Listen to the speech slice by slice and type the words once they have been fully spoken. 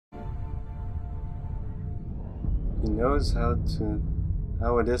He knows how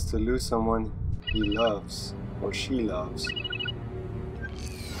it is to lose someone he loves or she loves.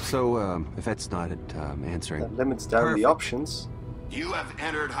 So, if that's not answering... That limits down the options. You have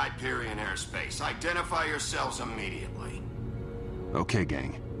entered Hyperion airspace. Identify yourselves immediately. Okay,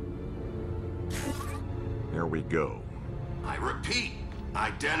 gang. There we go. I repeat,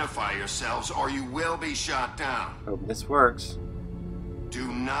 identify yourselves or you will be shot down. Hope this works.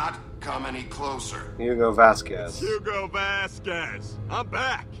 Do not come any closer. Hugo Vasquez. Hugo Vasquez! I'm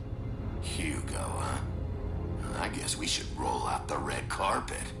back! Hugo, huh? I guess we should roll out the red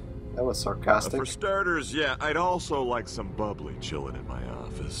carpet. That was sarcastic. For starters, yeah, I'd also like some bubbly chilling in my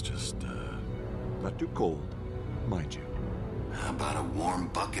office. Just, not too cold, mind you. How about a warm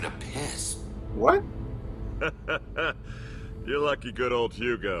bucket of piss? What? You're lucky good old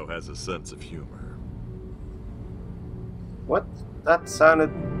Hugo has a sense of humor. What? That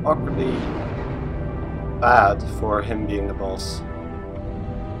sounded awkwardly bad for him being the boss.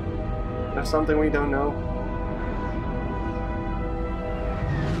 There's something we don't know.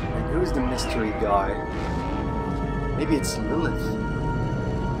 And who's the mystery guy? Maybe it's Lilith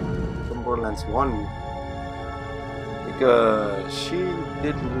from Borderlands 1. Because she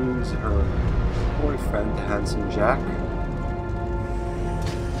did lose her boyfriend, the handsome Jack.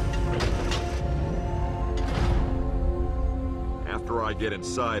 After I get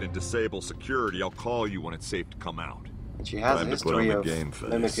inside and disable security, I'll call you when it's safe to come out. And she has a Time to put on history the of game face.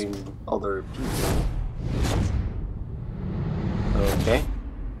 mimicking other people. Okay.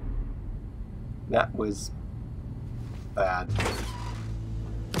 That was bad.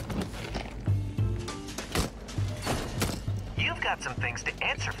 You've got some things to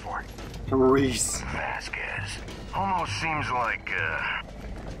answer for. Reese. Vasquez. Almost seems like,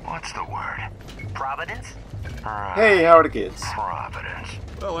 what's the word? Providence? Hey, how are the kids? Providence.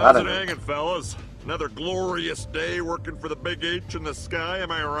 Well, I how's don't it know. hanging, fellas? Another glorious day working for the big H in the sky,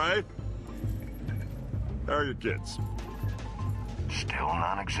 am I right? How are your kids? Still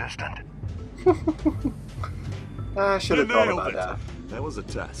non-existent. I should have You thought nailed about it. that. That was a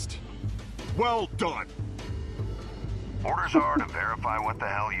test. Well done. Orders are to verify what the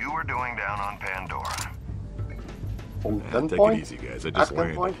hell you were doing down on Pandora. On Take it gunpoint? easy, guys. I At just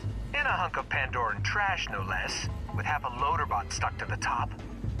landed. gunpoint? In a hunk of Pandoran trash, no less, with half a loader bot stuck to the top.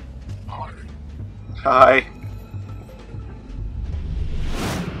 Hi.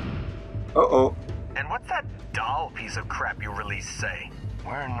 Uh-oh. And what's that doll piece of crap you released say?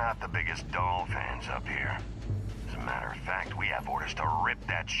 We're not the biggest doll fans up here. As a matter of fact, we have orders to rip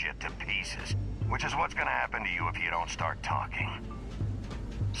that shit to pieces, which is what's gonna happen to you if you don't start talking.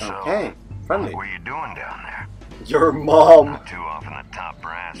 So, Okay. Friendly. what were you doing down there? Your mom. Not too often the top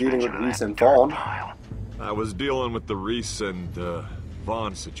brass Dealing with venture to Reese that and dirt Vaughn. pile. I was dealing with the Reese and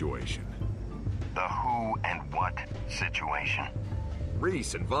Vaughn situation. The who and what situation?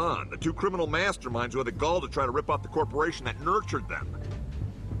 Reese and Vaughn, the two criminal masterminds who had the gall to try to rip off the corporation that nurtured them.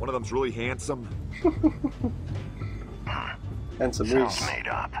 One of them's really handsome. Handsome Sounds Reese. made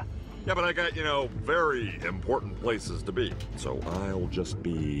up. Yeah, but I got, very important places to be. So I'll just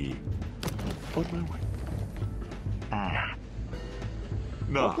be on my way.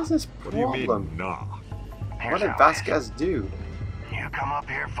 Nah. What is his What do you problem? mean, nah? Here's What did how it Vasquez do? is. You come up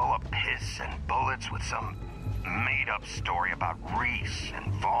here full of piss and bullets with some made-up story about Reese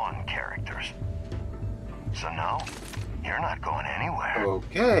and Vaughn characters. So no, you're not going anywhere.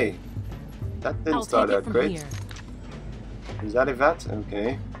 Okay. That didn't I'll start take it out from great. here. Is that Yvette?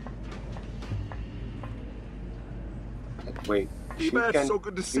 Okay. Wait. She Yvette, can so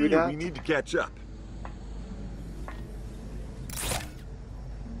good to see do you. that? We need to catch up.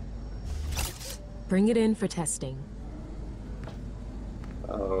 Bring it in for testing.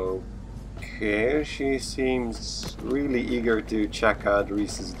 Okay, she seems really eager to check out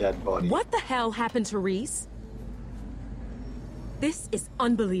Reese's dead body. What the hell happened to Reese? This is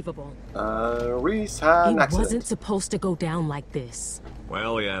unbelievable. Reese had an It accident. wasn't supposed to go down like this.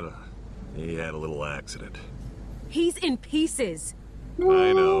 Well, he had a little accident. He's in pieces.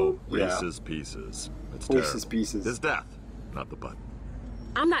 I know. Yeah. Reese's pieces. It's Reese's terrible. pieces. His death, not the butt.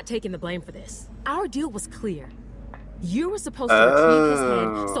 I'm not taking the blame for this. Our deal was clear. You were supposed to retrieve his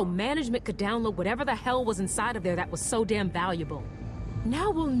head so management could download whatever the hell was inside of there that was so damn valuable.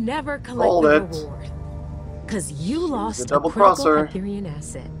 Now we'll never collect Hold the it. reward. Because you lost a double critical crosser. Hyperion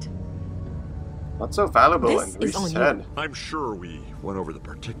asset. Not so valuable This in is Reese's on you. head. I'm sure we went over the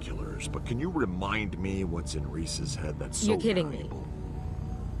particulars, but can you remind me what's in Reese's head that's so You're kidding me. valuable?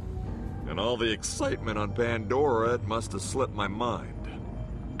 And all the excitement on Pandora, it must have slipped my mind.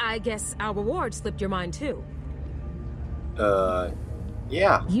 I guess our reward slipped your mind too.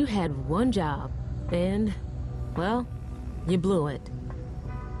 Yeah. You had one job, and Well, you blew it.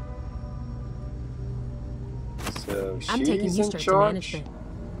 So I'm taking she's you in straight to charge. management.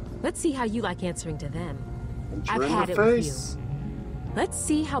 Let's see how you like answering to them. Punch I've her in had the it with you. face. Let's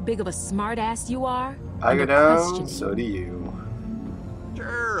see how big of a smartass you are. I go under down, questioning. so do you.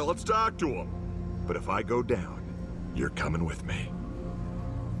 Sure, let's talk to him. But if I go down, you're coming with me.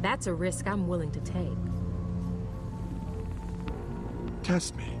 That's a risk I'm willing to take.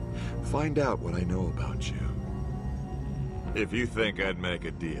 Test me. Find out what I know about you. If you think I'd make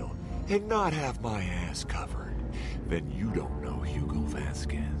a deal and not have my ass covered, then you don't know Hugo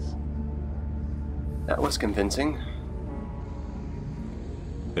Vasquez. That was convincing.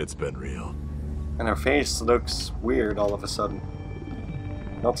 It's been real. And her face looks weird all of a sudden.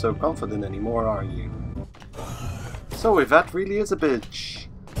 Not so confident anymore, are you? So Yvette really is a bitch.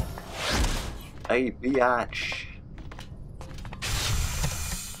 A biatch.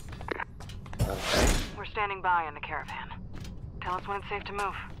 Okay. We're standing by in the caravan. Tell us when it's safe to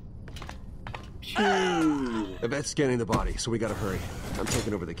move. Phew. Yvette's scanning the body, so we gotta hurry. I'm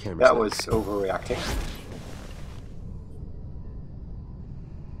taking over the camera. That was overreacting.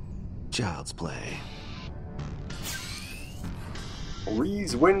 Child's play.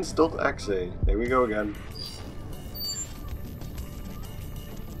 ReezeWins.exe. There we go again.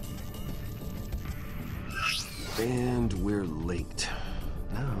 And we're linked.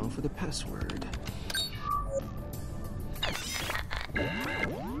 Now for the password.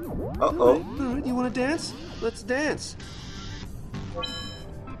 Uh-oh. Alright, you wanna dance? Let's dance.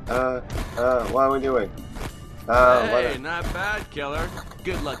 What are we doing? Hey, not bad, killer.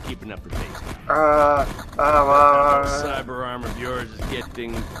 Good luck keeping up the pace. That cyber arm of yours is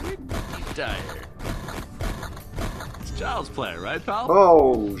getting pretty tired. It's child's play, right, pal?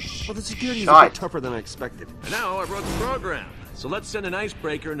 Oh, Well, the security is a shite. bit tougher than I expected. I know, I wrote the program. So let's send an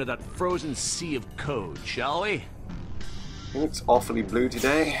icebreaker into that frozen sea of code, shall we? He looks awfully blue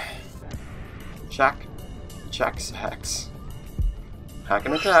today. Check. Check's hacks. Hack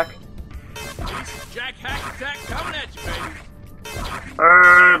and attack. Jack Hack Attack coming at you, baby.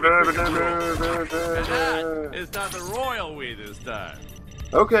 It's not the royal we this time.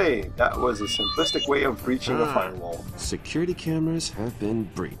 Okay, that was a simplistic way of breaching a firewall. Security cameras have been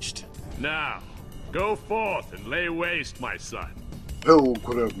breached. Now, go forth and lay waste, my son.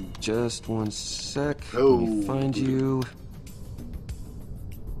 Pilgrim. Just one sec. Oh. Let me find you.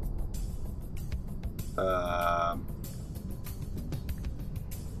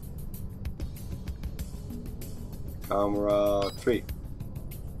 Camera 3.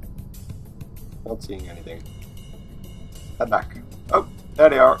 Not seeing anything. Head back. Oh, there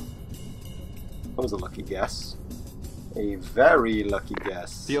they are. That was a lucky guess. A very lucky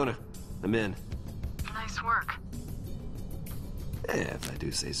guess. Fiona, I'm in. Nice work. If I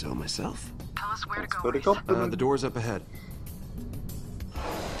do say so myself. Tell us where to Let's go. put a Reese. compliment. The door's up ahead.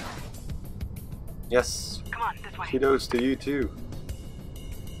 Yes. Come on, this way. Kudos to you too.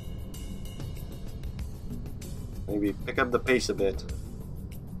 Maybe pick up the pace a bit.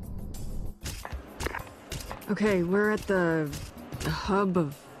 Okay, we're at the hub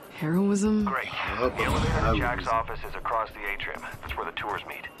of heroism. Great. Oh, The elevator I to Jack's was- office is across the atrium. That's where the tours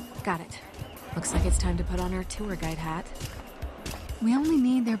meet. Got it. Looks like it's time to put on our tour guide hat. We only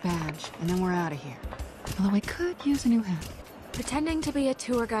need their badge, and then we're out of here. Although I could use a new hat. Pretending to be a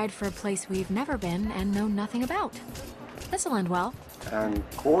tour guide for a place we've never been and know nothing about. This'll end well. And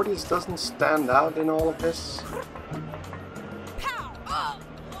Cordis doesn't stand out in all of this.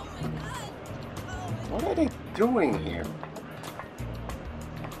 What are they doing here?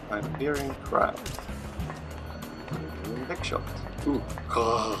 I'm hearing crowd. Big shot. Ooh.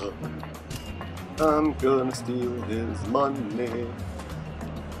 I'm gonna steal his money.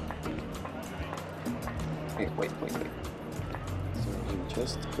 Hey, wait. So he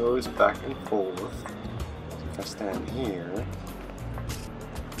just goes back and forth. If I stand here.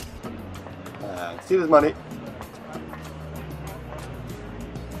 Steal his money.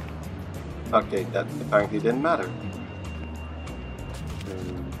 Okay, that apparently didn't matter.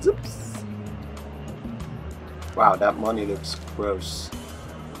 Zips. Wow, that money looks gross.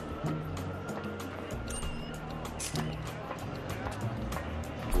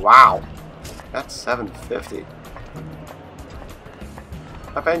 Wow, that's $7.50.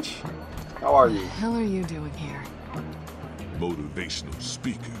 Hi, Bench. How are What the you? hell are you doing here? Motivational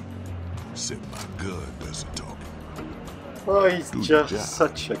speaker. Said my gun does the talking. Oh, he's Do your job. just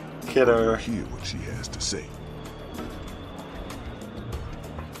such a kidder. Hear what she has to say.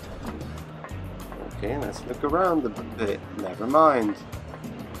 Okay, let's look around a bit. Never mind.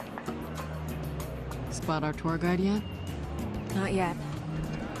 Spot our tour guide yet? Not yet.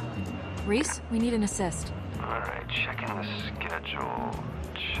 Reese, we need an assist. Alright, checking the schedule.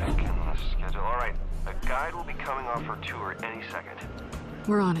 Alright, a guide will be coming off her tour any second.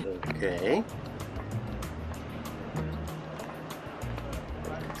 We're on it. Okay.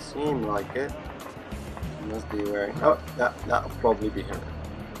 Seem like it. Must be wearing. Oh, that'll probably be her.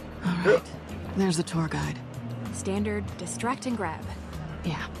 Alright. There's the tour guide. Standard distract and grab.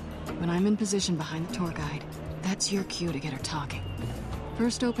 Yeah. When I'm in position behind the tour guide, that's your cue to get her talking.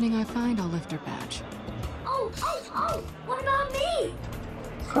 First opening I find, I'll lift her badge. Oh! What about me?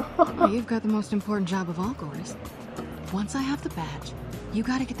 Well, you've got the most important job of all, Gordis. Once I have the badge, you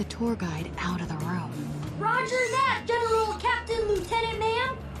gotta get the tour guide out of the room. Roger that, General, Captain, Lieutenant,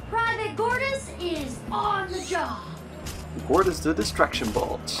 ma'am. Private Gordis is on the job. Gordis the distraction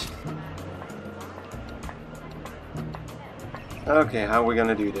bolt. Okay, how are we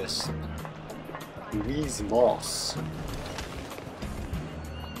gonna do this? Louise Moss.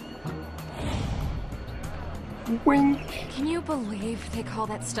 Wink. Can you believe they call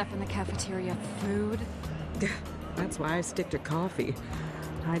that stuff in the cafeteria food? That's why I stick to coffee.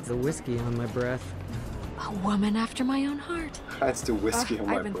 Hides the whiskey on my breath. A woman after my own heart. That's the whiskey on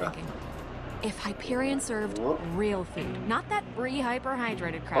my I've been breath. thinking. If Hyperion served real food, not that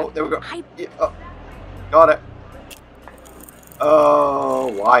re-hyper-hydrated crap. Oh, there we go. Yeah, oh. Got it. Oh,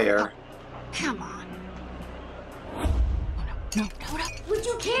 wire. Come on. No. Would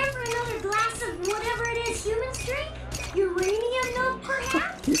you care for another glass of whatever it is humans drink? Uranium milk,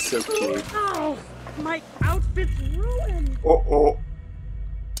 perhaps? He's so cute. Oh, my outfit's ruined. Oh.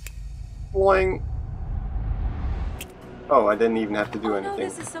 Boing. Oh, I didn't even have to do anything. No,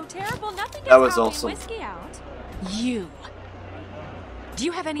 this is so terrible. Nothing That was gets awesome. whiskey out. You. Do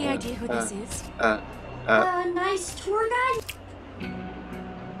you have any idea who this is? Nice tour guide?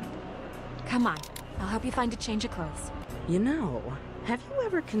 Come on. I'll help you find a change of clothes. You know, have you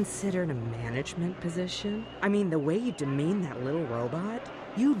ever considered a management position? I mean, the way you demean that little robot,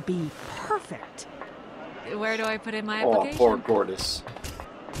 you'd be perfect. Where do I put in my Oh, application? poor Gordis.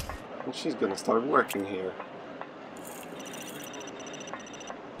 And she's gonna start working here.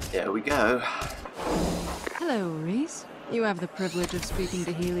 There we go. Hello, Reese. You have the privilege of speaking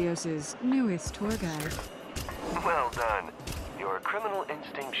to Helios's newest tour guide. Well done. Your criminal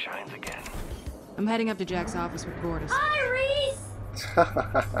instinct shines again. I'm heading up to Jack's office with Gordis. Hi, Reese!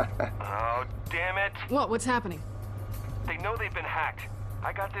 Oh, damn it! What's happening? They know they've been hacked.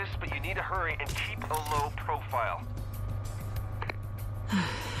 I got this, but you need to hurry and keep a low profile.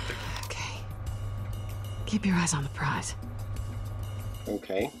 Okay. Keep your eyes on the prize.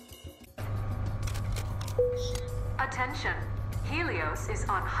 Okay. Attention. Helios is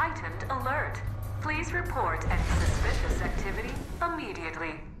on heightened alert. Please report any suspicious activity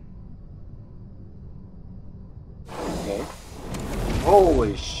immediately. Okay.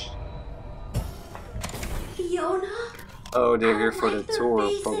 Holy sh... Fiona? Oh, they're here for the like their tour,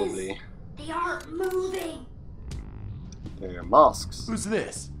 faces. probably. They aren't moving. They're masks. Who's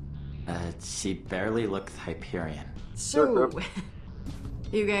this? She barely looked Hyperion. So,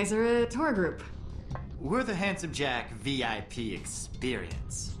 you guys are a tour group. We're the Handsome Jack VIP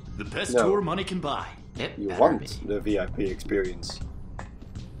experience. The best No. tour money can buy. It You better want be. the VIP experience.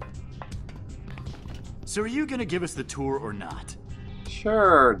 So are you gonna give us the tour or not?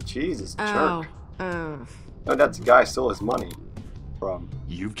 Sure, Jesus, jerk. Oh, No, that's the guy stole his money from.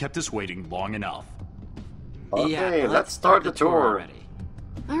 You've kept us waiting long enough. Okay, let's start the tour already.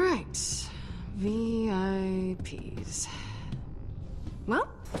 Alright. VIPs. Well,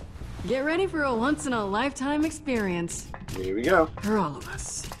 get ready for a once-in-a-lifetime experience. Here we go. For all of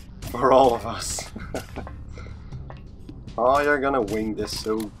us. For all of us. Oh, you're gonna wing this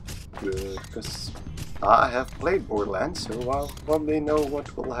so good, because I have played Borderlands, so I'll probably know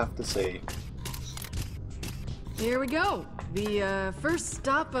what we'll have to say. Here we go. The first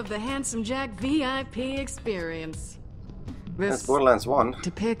stop of the Handsome Jack VIP experience. That's Borderlands 1.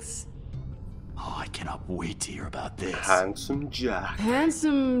 Depicts Oh, I cannot wait to hear about this. Handsome Jack.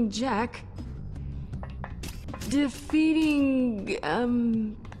 Handsome Jack defeating,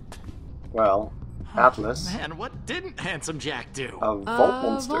 Well, Atlas. Man, what didn't Handsome Jack do? A vault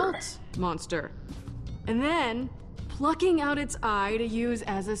monster. Vault monster. And then plucking out its eye to use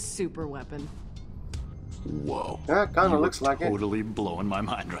as a super weapon. Whoa. Yeah, kinda You looks are like it. totally blowing my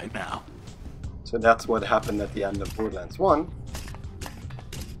mind right now. So that's what happened at the end of Borderlands 1.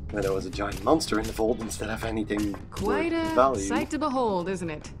 Where there was a giant monster in the vault instead of anything Quite worth a value. sight to behold, isn't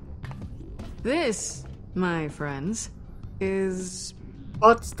it? This, my friends, is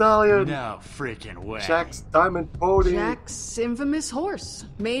Butt Stallion! No freaking way. Jack's diamond body! Jack's infamous horse,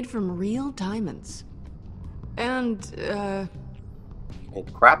 made from real diamonds. And,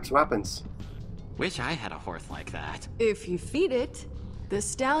 It craps weapons. Wish I had a horse like that. If you feed it, the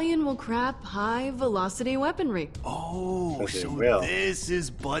stallion will crap high-velocity weaponry. Oh, Okay, so well. this is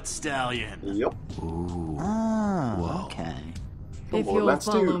Butt Stallion. Yep. Ooh. Oh, okay. If you'll Borderlands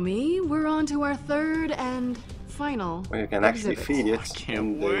follow 2. me, we're on to our third and final Where you can actually exhibit. feed it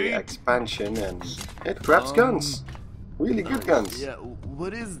in the expansion, and it grabs guns. Really good guns. Yeah,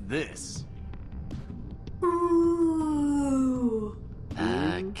 what is this? Ooh.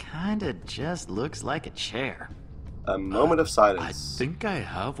 Kinda just looks like a chair. A moment of I silence. think I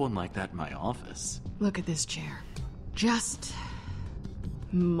have one like that in my office. Look at this chair. Just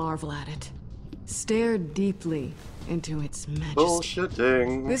marvel at it. Stare deeply into its majesty.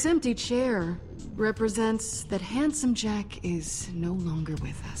 Bullshitting. This empty chair represents that Handsome Jack is no longer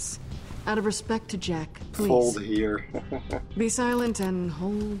with us. Out of respect to Jack, please Fold here. be silent and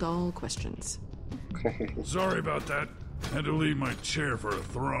hold all questions. Sorry about that. Had to leave my chair for a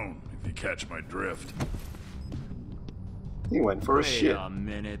throne, if you catch my drift. He went for a shit. Wait a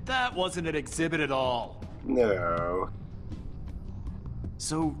minute, that wasn't an exhibit at all. No.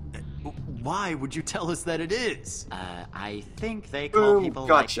 So, why would you tell us that it is? I think they call Boom, people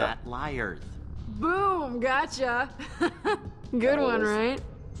gotcha. like that liars. Boom! Gotcha! Good one, right?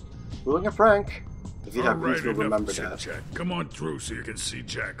 Doing a prank. If you have Alright, reason to enough remember chit that. chat. Come on through so you can see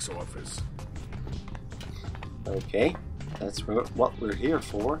Jack's office. Okay. That's what we're here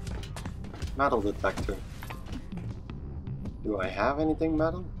for. Metal detector. Do I have anything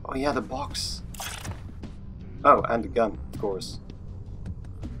metal? Oh yeah, the box. Oh, and the gun, of course.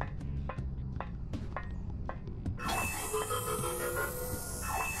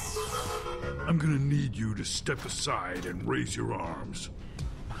 I'm gonna need you to step aside and raise your arms.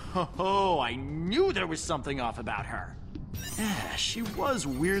 Oh, I knew there was something off about her. Yeah, she was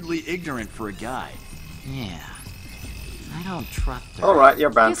weirdly ignorant for a guy. Yeah. I don't trust her. Alright, you're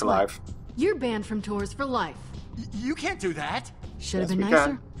banned Guess for what? life. You're banned from tours for life. You can't do that. Should have Yes, been we nicer.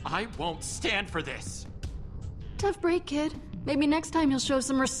 can. I won't stand for this. Tough break, kid. Maybe next time you'll show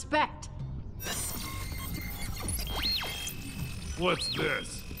some respect. What's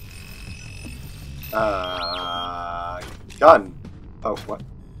this? Gun. Oh, what?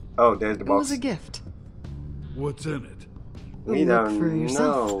 Oh, there's the It box. was a gift. What's in it? We Look don't for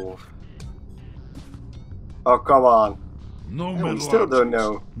yourself. know. Oh, come on. No Yeah, we metal still don't objects.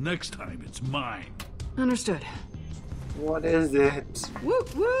 know. Next time, it's mine. Understood. What is it? Woo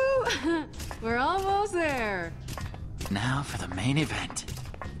woo! We're almost there. Now for the main event.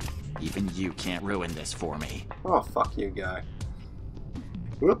 Even you can't ruin this for me. Oh, fuck you, guy.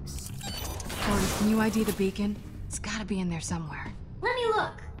 Whoops. Forrest, can you ID the beacon? It's gotta be in there somewhere. Let me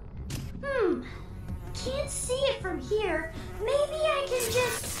look. Can't see it from here. Maybe I can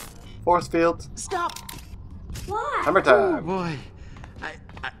just... Force field. Stop! What? Hammer Oh time. boy.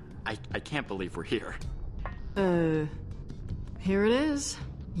 I can't believe we're here. Here it is.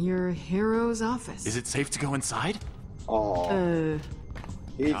 Your hero's office. Is it safe to go inside? Oh,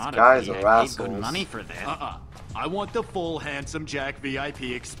 these Gotta guys be. are I paid good assholes. money for this. I want the full Handsome Jack VIP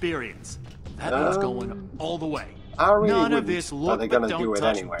experience. That one's going all the way. I really None of wouldn't, this but look they're but gonna don't do it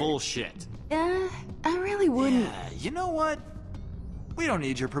touch anyway. bullshit. I really wouldn't. Yeah, you know what? We don't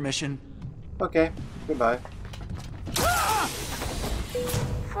need your permission. Okay, goodbye.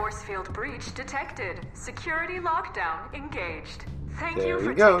 Force field breach detected. Security lockdown engaged. Thank There you for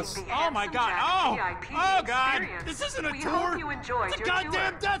he goes. taking the Oh my Handsome God, Jack VIP oh God, experience. this isn't a we tour. hope you enjoyed It's a your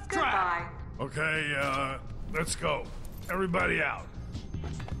goddamn tour. death trap. Goodbye. Okay, let's go. Everybody out.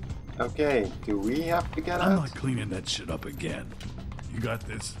 Okay, do we have to get I'm out? not cleaning that shit up again. You got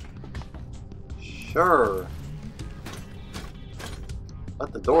this? Sure.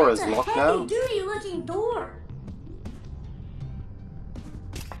 But the door is That's a locked heavy now. duty looking door.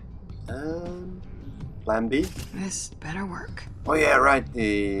 Plan B. This better work. Oh yeah, right.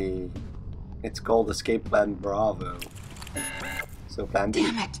 It's called Escape Plan Bravo. So Plan B.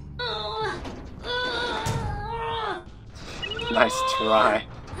 Damn it! Nice try.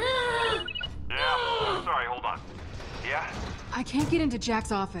 Yeah, sorry, hold on. Yeah? I can't get into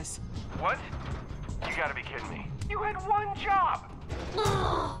Jack's office. What? You gotta be kidding me. You had one job.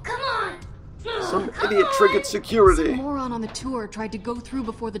 Oh, come on. Some idiot triggered security. Some moron on the tour tried to go through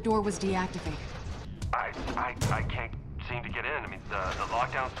before the door was deactivated. I can't seem to get in. I mean, the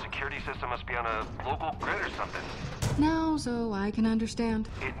lockdown security system must be on a local grid or something. Now, so I can understand.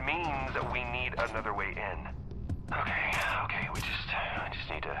 It means that we need another way in. Okay, I just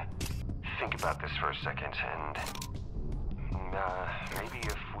need to think about this for a second and maybe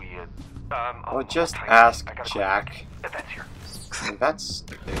if we Or just ask I gotta go. Jack. That's here. And that's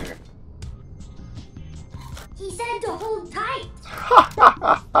there. He said to hold tight.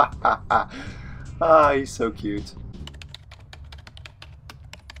 Ah, he's so cute.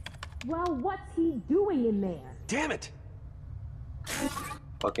 Well, what's he doing in there? Damn it!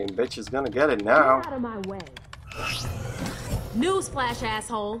 Fucking bitch is gonna get it now. Get out of my way. Newsflash,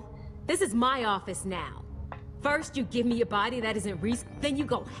 asshole. This is my office now. First you give me a body that isn't Reese, then you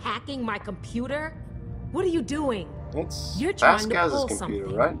go hacking my computer? What are you doing? You're trying to pull computer,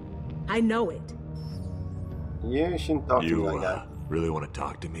 something. right? I know it. You shouldn't talk to me like that. Really want to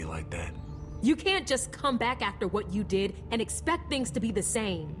talk to me like that? You can't just come back after what you did and expect things to be the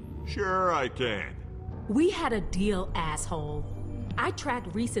same. Sure I can. We had a deal, asshole. I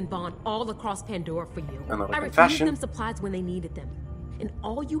tracked Reese and Vaughn all across Pandora for you. I refused them supplies when they needed them. And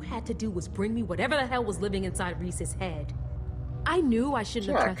all you had to do was bring me whatever the hell was living inside Reese's head. I knew I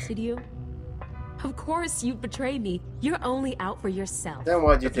shouldn't have trusted you. Of course you'd betray me. You're only out for yourself. Then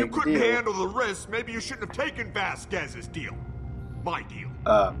why'd you If you take the couldn't deal? handle the risk, maybe you shouldn't have taken Vasquez's deal. My deal.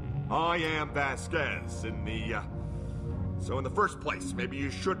 I am Vasquez in the, So in the first place, maybe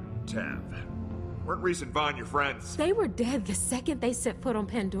you shouldn't have. Weren't Reese and Vaughn your friends? They were dead the second they set foot on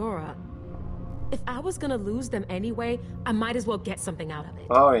Pandora. If I was gonna lose them anyway, I might as well get something out of it.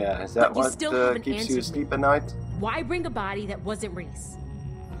 Oh yeah, is that But you what still haven't keeps you answered asleep me. at night? Why bring a body that wasn't Reese?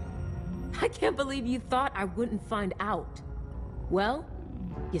 I can't believe you thought I wouldn't find out. Well,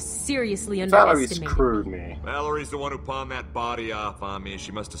 you seriously Valerie underestimated screwed me. Valerie's the one who pawned that body off on me.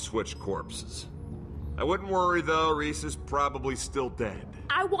 She must have switched corpses. I wouldn't worry though, Reese is probably still dead.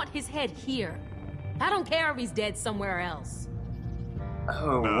 I want his head here. I don't care if he's dead somewhere else.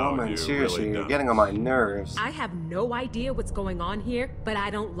 Oh, No, woman, you seriously, really you're don't. getting on my nerves. I have no idea what's going on here, but I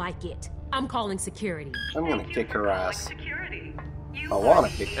don't like it. I'm calling security. I'm gonna kick her ass. Security. I wanna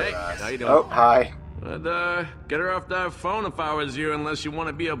kick her Hey, ass. how you doing? Oh, hi. I'd, get her off that phone if I was you, unless you want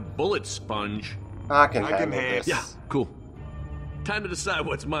to be a bullet sponge. I can handle this. Yeah, cool. Time to decide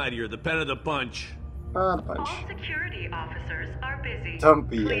what's mightier, the pen or the punch. The punch. All security officers are busy. Don't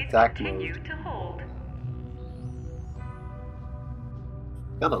be Please attack continue mode. to hold.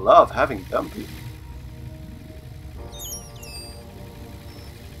 Gotta love having Dumpy.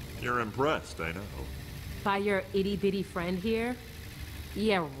 You're impressed, I know. By your itty-bitty friend here?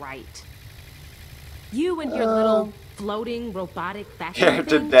 Yeah, right. You and your little floating robotic vacuum Care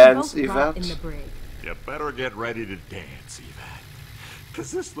to thing, dance, both rot in Yvette? the brig. You better get ready to dance, Yvette.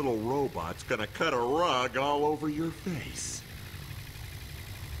 Because this little robot's gonna cut a rug all over your face.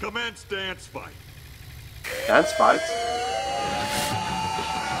 Commence dance fight. Dance fight?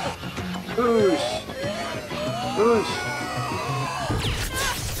 Whoosh. Whoosh.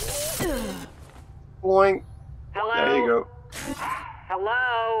 Boing. Hello? There you go.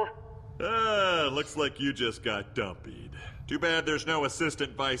 Hello? Looks like you just got dumpied. Too bad there's no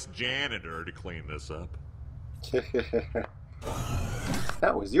assistant vice janitor to clean this up.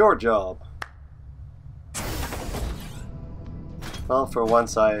 That was your job. Well, for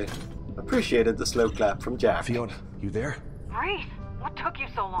once I appreciated the slow clap from Jack. Fiona, you there? Reese, what took you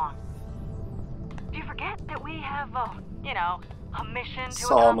so long? Do you forget that we have, you know, a mission to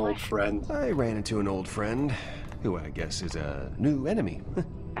Saw an old accomplish? friend. I ran into an old friend, who I guess is a new enemy.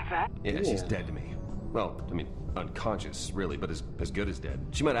 Yvette? Yeah, she's dead to me. Well, I mean, unconscious, really, but as good as dead.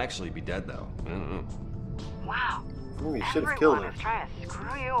 She might actually be dead, though. I don't know. Wow. Maybe you should have killed Everyone her. is trying to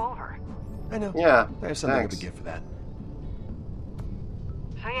screw you over. I know. Yeah, I have something thanks. of a gift for that.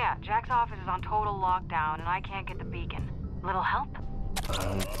 So yeah, Jack's office is on total lockdown and I can't get the beacon. Little help?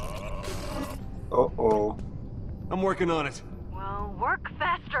 Uh-oh. I'm working on it. Well, work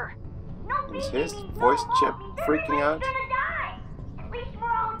faster. No Is beacon his means voice no chip hope. freaking out? Everybody's gonna die. At least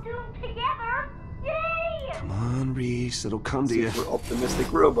we're all doomed together. Yay! Come on, Reese. It'll come to you. Super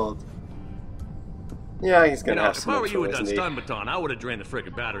optimistic robot. Yeah, he's gonna have If some I were you with info, that isn't he? stun baton, I would have drained the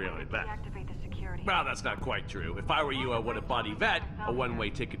frickin' battery on it back. Deactivate the security. Well, that's not quite true. If I were you, I would have bought Yvette a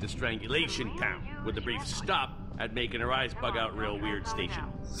one-way ticket to Strangulation Town. With a brief stop at making her eyes bug out real weird station.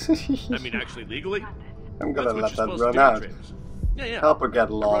 I mean, actually, legally? I'm gonna That's let what that you're supposed run to do in out. trailers. Yeah. Help her get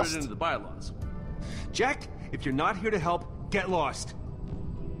I wrote lost. it into the bylaws. Jack, if you're not here to help, get lost.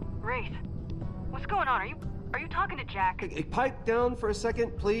 Reese, what's going on? Are you talking to Jack? Hey, pipe down for a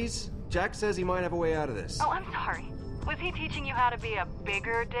second, please. Jack says he might have a way out of this. Oh, I'm sorry. Was he teaching you how to be a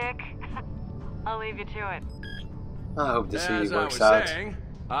bigger dick? I'll leave you to it. I hope this As really I works was out. saying,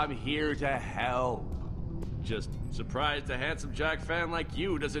 I'm here to help. Just surprised a handsome Jack fan like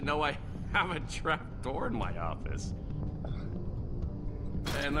you doesn't know I have a trap door in my office.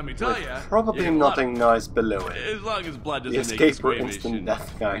 And let me tell With you, probably nothing nice below it. as long as blood The doesn't make you escape or squeamish instant and,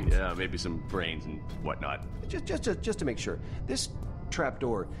 death kind. Yeah, maybe some brains and whatnot. Just to make sure, this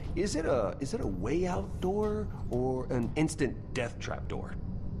trapdoor, is it a way out door or an instant death trapdoor?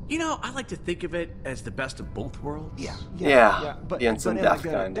 You know, I like to think of it as the best of both worlds. Yeah, but the instant am I death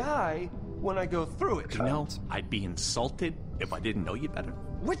gonna kind. die when I go through it? You know, I'd be insulted if I didn't know you better.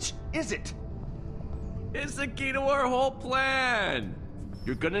 Which is it? It's the key to our whole plan.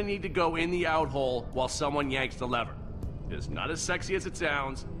 You're gonna need to go in the outhole while someone yanks the lever. It's not as sexy as it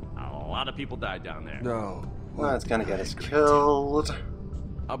sounds. A lot of people died down there. No. Well, it's gonna get us killed.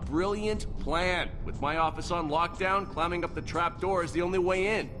 A brilliant plan. With my office on lockdown, climbing up the trap door is the only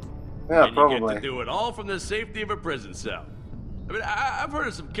way in. Yeah, and probably. you get to do it all from the safety of a prison cell. I mean, I've heard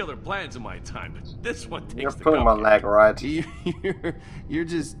of some killer plans in my time, but this one takes You're the pulling my cupcake. leg, right? You're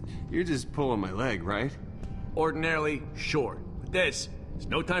just pulling my leg, right? Ordinarily, sure. But this is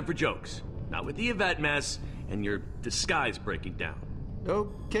no time for jokes. Not with the Yvette mess and your disguise breaking down.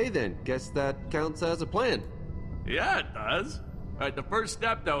 Okay then, guess that counts as a plan. Yeah, it does. All right, the first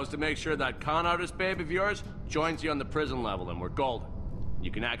step, though, is to make sure that con artist babe of yours joins you on the prison level, and we're golden. You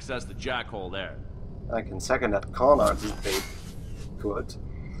can access the jackhole there. I can second that con artist, babe. Good.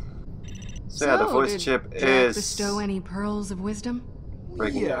 So yeah, the voice did chip Jack is bestow any pearls of wisdom?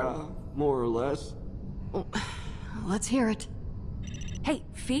 breaking down. More or less. Oh, let's hear it. Hey,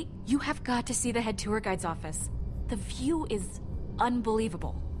 Fee, you have got to see the head tour guide's office. The view is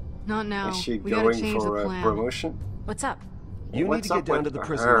unbelievable. Not now. Is she We gotta going change for the a plan. promotion? What's up? You What's need to up get down with to the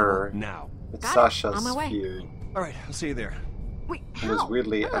prison her? level now. It's Got it. Sasha's On my way. feud. All right, I'll see you there. Wait, It was how?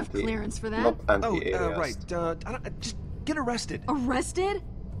 weirdly I don't have anti. clearance for that. Not anti-alias. Right. Just get arrested. Arrested?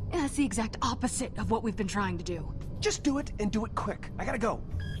 Yeah, that's the exact opposite of what we've been trying to do. Just do it and do it quick. I gotta go.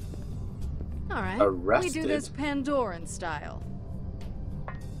 All right. Arrested. We do this Pandoran style.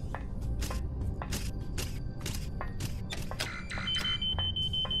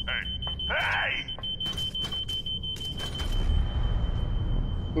 Hey!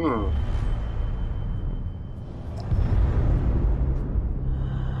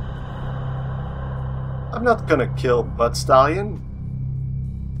 I'm not gonna kill Bud Stallion.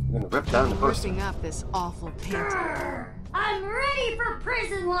 I'm gonna rip down the poster. Ripping up this awful painting. I'm ready for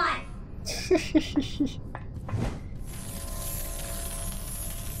prison life.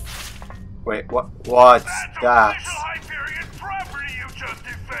 Wait, what's that? Official Hyperion property you just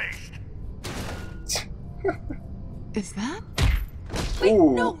defaced. Is that? Wait,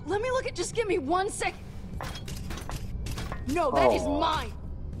 Ooh. no, let me look at, just give me 1 sec. No, that is Aw. mine.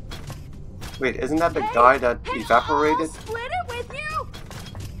 Wait, isn't that the guy that I'll evaporated? split it with you.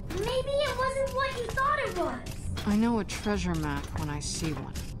 Maybe it wasn't what you thought it was. I know a treasure map when I see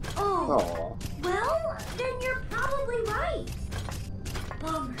one. Oh. Oh. Well, then you're probably right.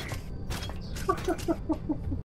 Bummer.